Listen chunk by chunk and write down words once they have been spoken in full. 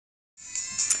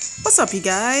What's up, you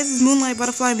guys? It's Moonlight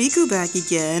Butterfly Miku back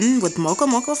again with Moco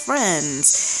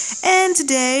Friends. And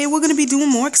today we're going to be doing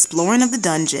more exploring of the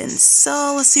dungeons.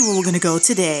 So let's see where we're going to go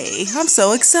today. I'm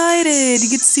so excited. You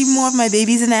get to see more of my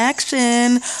babies in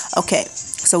action. Okay,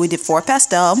 so we did 4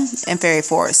 pastel and fairy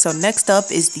forest. So next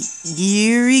up is the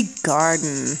Eerie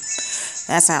garden.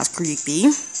 That sounds creepy.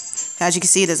 As you can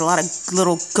see, there's a lot of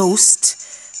little ghost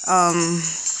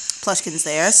plushkins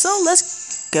there. So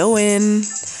let's go in.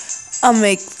 I'll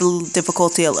make the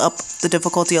difficulty a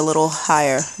little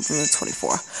higher than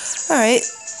 24. Alright.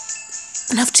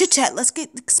 Enough chit chat, let's get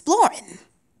exploring.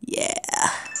 Yeah.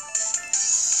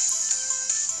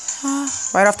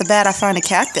 Right off the bat I find a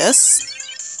cactus.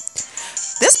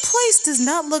 This place does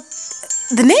not look,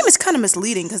 the name is kind of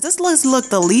misleading because this doesn't look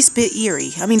the least bit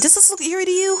eerie. I mean, does this look eerie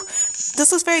to you?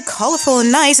 This looks very colorful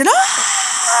and nice and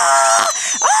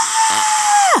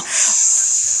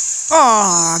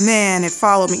oh man, it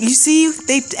followed me. You see,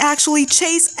 they actually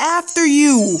chase after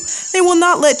you. They will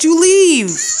not let you leave.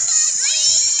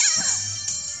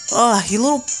 You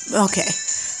little... Okay.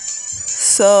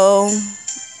 So...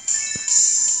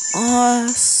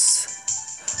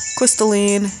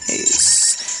 Crystalline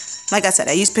Haze. Like I said,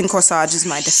 I use Pink Corsage as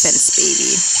my defense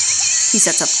baby. He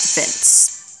sets up defense.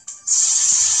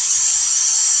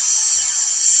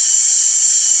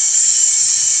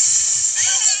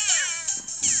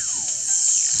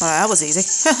 Oh, that was easy.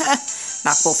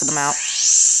 Knock both of them out.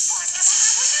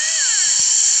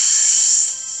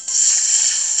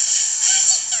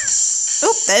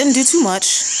 Oop, that didn't do too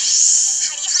much.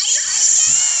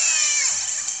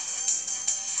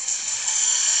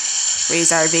 Raise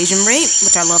our evasion rate,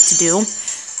 which I love to do,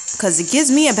 because it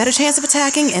gives me a better chance of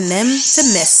attacking and them to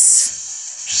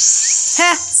miss.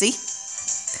 Ha! See?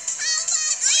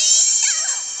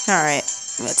 Alright.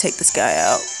 I'm gonna take this guy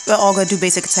out. We're all gonna do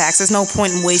basic attacks. There's no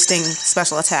point in wasting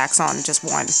special attacks on just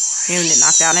one. You're gonna get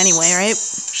knocked out anyway, right?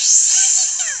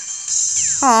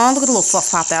 Aw, look at the little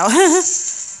fluff popped out.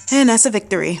 And that's a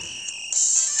victory.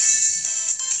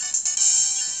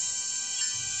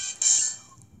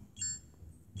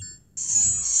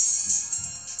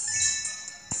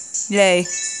 Yay.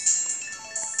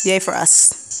 Yay for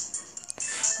us.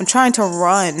 I'm trying to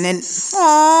run and...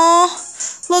 Aww.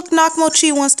 Look,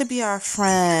 Nakmochi wants to be our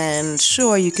friend.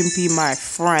 Sure, you can be my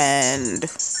friend.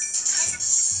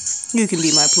 You can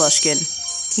be my plushkin.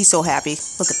 He's so happy.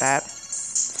 Look at that.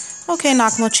 Okay,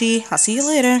 Nakmochi. I'll see you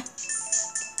later.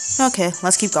 Okay,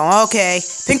 let's keep going. Okay.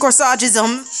 Pink Corsage's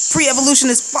pre-evolution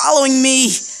is following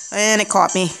me. And it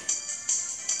caught me.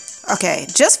 Okay,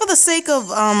 just for the sake of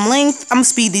length, I'm gonna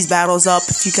speed these battles up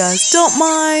if you guys don't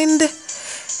mind.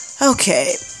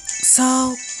 Okay.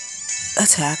 So,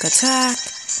 attack.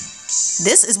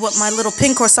 This is what my little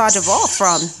Pink Corsage evolved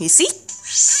from, you see?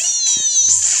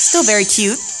 Still very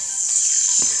cute.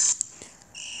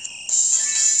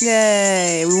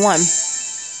 Yay, we won. I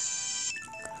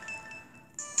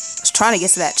was trying to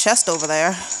get to that chest over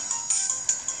there.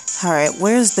 Alright,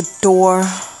 where's the door?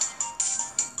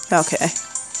 Okay.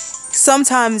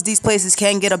 Sometimes these places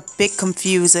can get a bit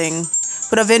confusing,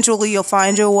 but eventually you'll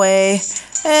find your way,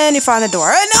 and you find the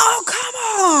door. No, come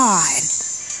on!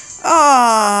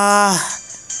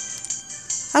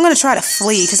 I'm gonna try to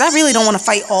flee, because I really don't want to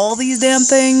fight all these damn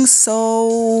things,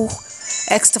 so...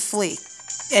 X to flee.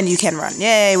 And you can run.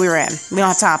 Yay, we ran. We don't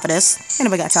have time for this. Ain't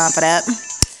nobody got time for that.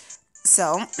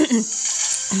 So,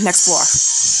 next floor.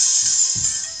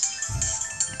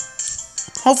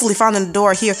 Hopefully finding the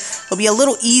door here will be a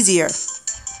little easier.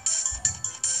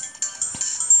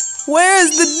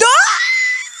 Where's the door?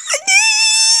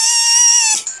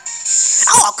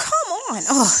 Oh, come on.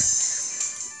 Oh.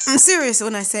 I'm serious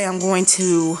when I say I'm going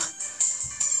to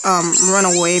run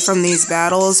away from these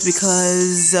battles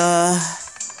because,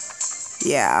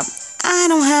 yeah, I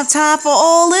don't have time for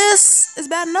all this. It's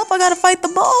bad enough I gotta fight the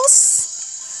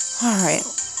boss. Alright,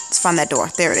 let's find that door.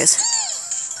 There it is.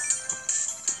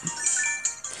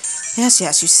 Yes,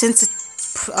 you sense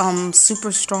a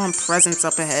super strong presence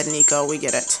up ahead, Nico. We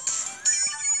get it.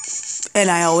 And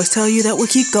I always tell you that we'll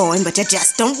keep going, but you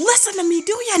just don't listen to me,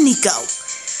 do ya, Nico?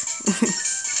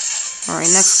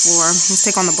 Alright, next floor. Let's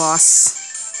take on the boss.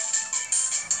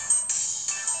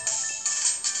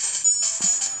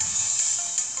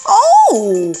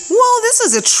 Oh! Well, this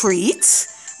is a treat.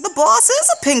 The boss is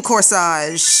a Pink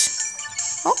Corsage.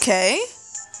 Okay.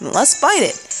 Let's fight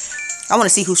it. I want to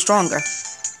see who's stronger.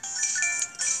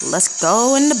 Let's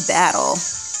go into battle.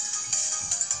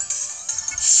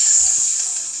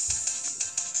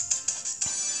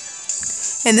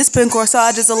 And this Pink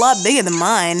Corsage is a lot bigger than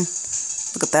mine.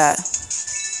 Look at that.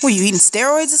 What, are you eating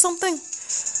steroids or something?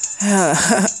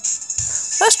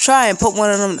 Let's try and put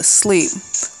one of them to sleep.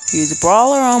 Use a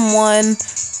brawler on one,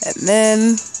 and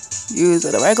then use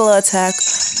a regular attack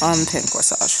on Pin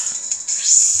Corsage.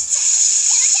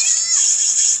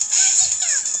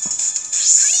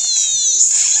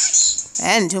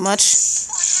 And too much.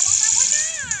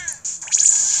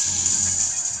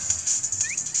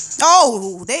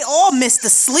 Oh, they all missed the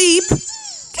sleep. Can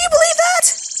you believe that?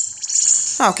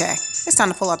 Okay, it's time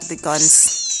to pull out the big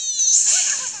guns.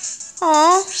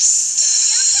 Aww.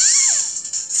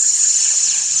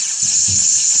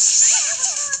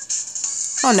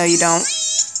 Oh, no, you don't.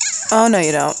 Oh, no,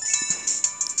 you don't.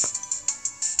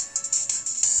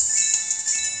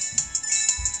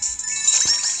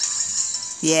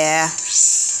 Yeah.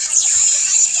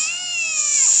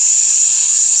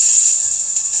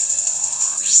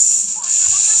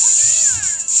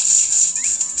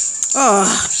 Ugh.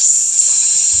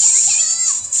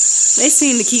 They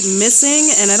seem to keep missing,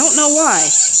 and I don't know why.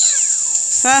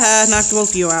 Haha, knocked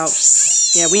both of you out.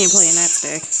 Yeah, we ain't playing that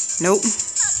stick. Nope.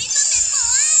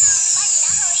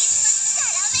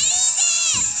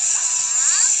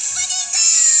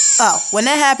 Oh, when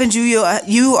that happens, you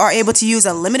are able to use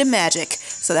a limited magic.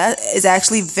 So that is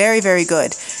actually very, very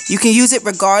good. You can use it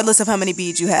regardless of how many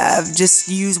beads you have. Just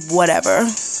use whatever.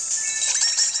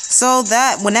 So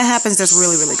when that happens, that's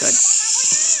really, really good.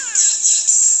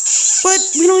 But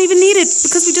we don't even need it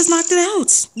because we just knocked it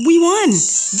out. We won.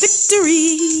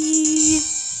 Victory.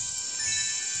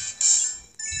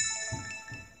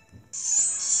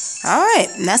 Alright,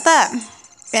 and that's that.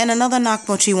 And another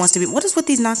Nakmochi wants to be... What is with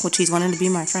these Nakmochis wanting to be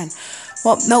my friend?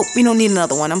 Well, nope, we don't need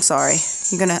another one. I'm sorry.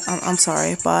 I'm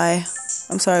sorry. Bye.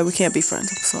 I'm sorry, we can't be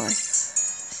friends. I'm sorry.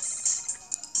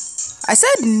 I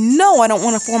said no, I don't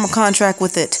want to form a contract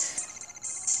with it.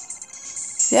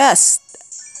 Yes.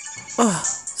 Ugh,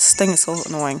 this thing is so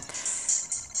annoying.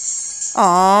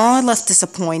 Aw, I left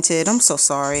disappointed. I'm so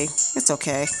sorry. It's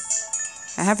okay.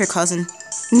 I have your cousin.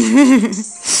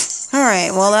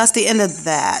 Alright, well, that's the end of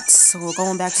that. So we're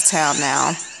going back to town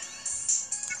now.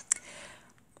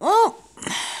 Well,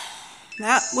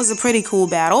 that was a pretty cool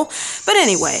battle. But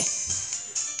anyway,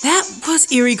 that was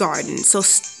Eerie Garden. So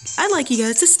I'd like you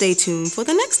guys to stay tuned for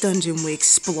the next dungeon we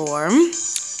explore.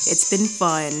 It's been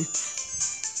fun.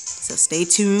 So stay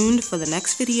tuned for the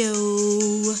next video.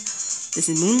 This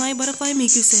is Moonlight Butterfly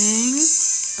Miku saying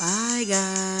bye,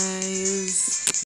 guys.